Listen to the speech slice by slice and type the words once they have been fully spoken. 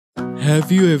Have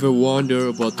you ever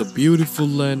wondered about the beautiful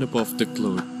land above the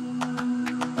cloud?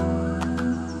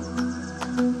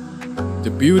 The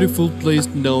beautiful place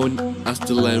known as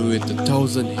the land with a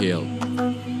thousand hills.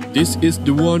 This is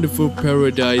the wonderful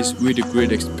paradise with a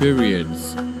great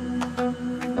experience.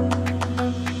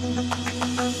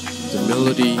 The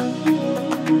melody,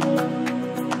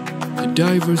 the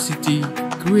diversity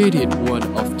created one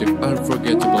of the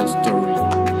unforgettable stories.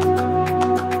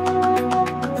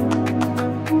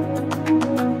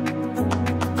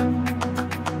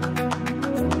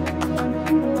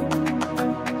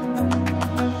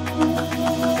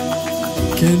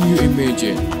 Can you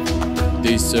imagine?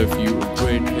 They serve you a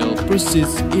great meal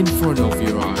persists in front of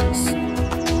your eyes.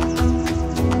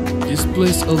 This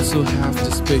place also has the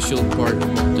special part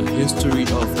about the history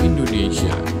of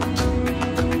Indonesia.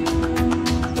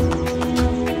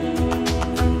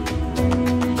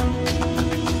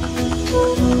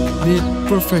 Meet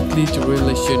perfectly the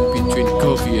relation between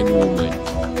coffee and woman.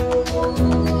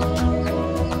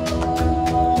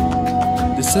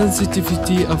 The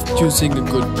sensitivity of choosing a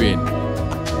good bean.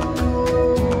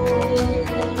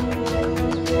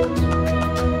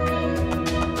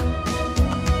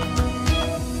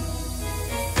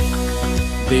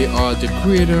 They are the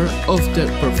creator of that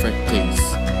perfect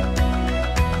taste.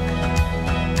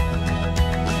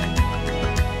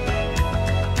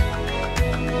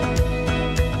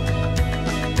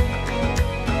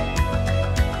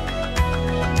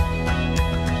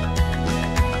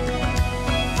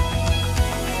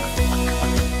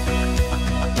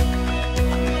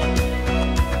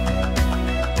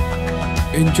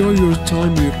 Enjoy your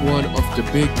time with one of the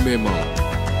big mammals.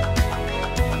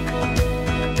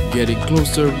 Getting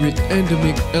closer with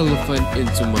endemic elephant in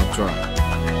Sumatra,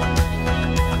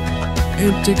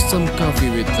 and take some coffee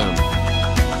with them.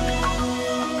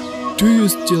 Do you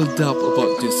still doubt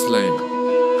about this land?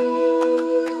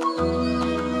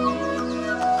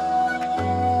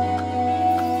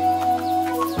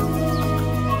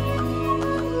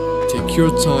 Take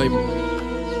your time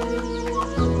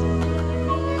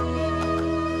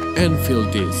and feel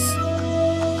this.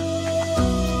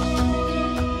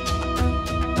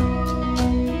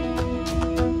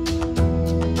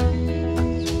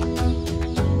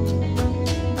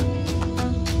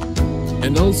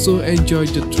 And also enjoy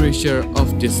the treasure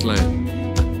of this land.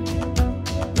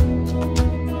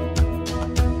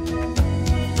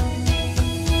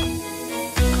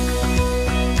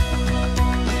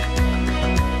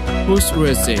 Horse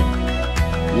racing,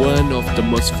 one of the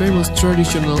most famous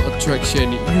traditional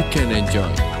attractions you can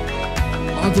enjoy.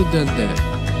 Other than that,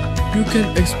 you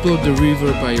can explore the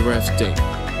river by rafting.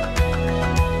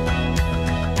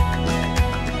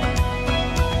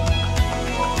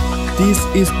 This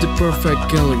is the perfect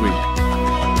gallery,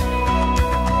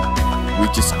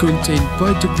 which is contained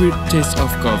by the great taste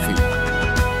of coffee,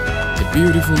 the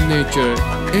beautiful nature,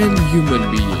 and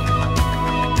human being.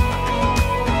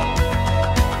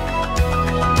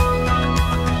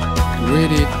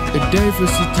 Created a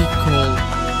diversity called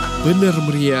Bener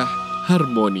Meriah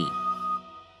Harmoni.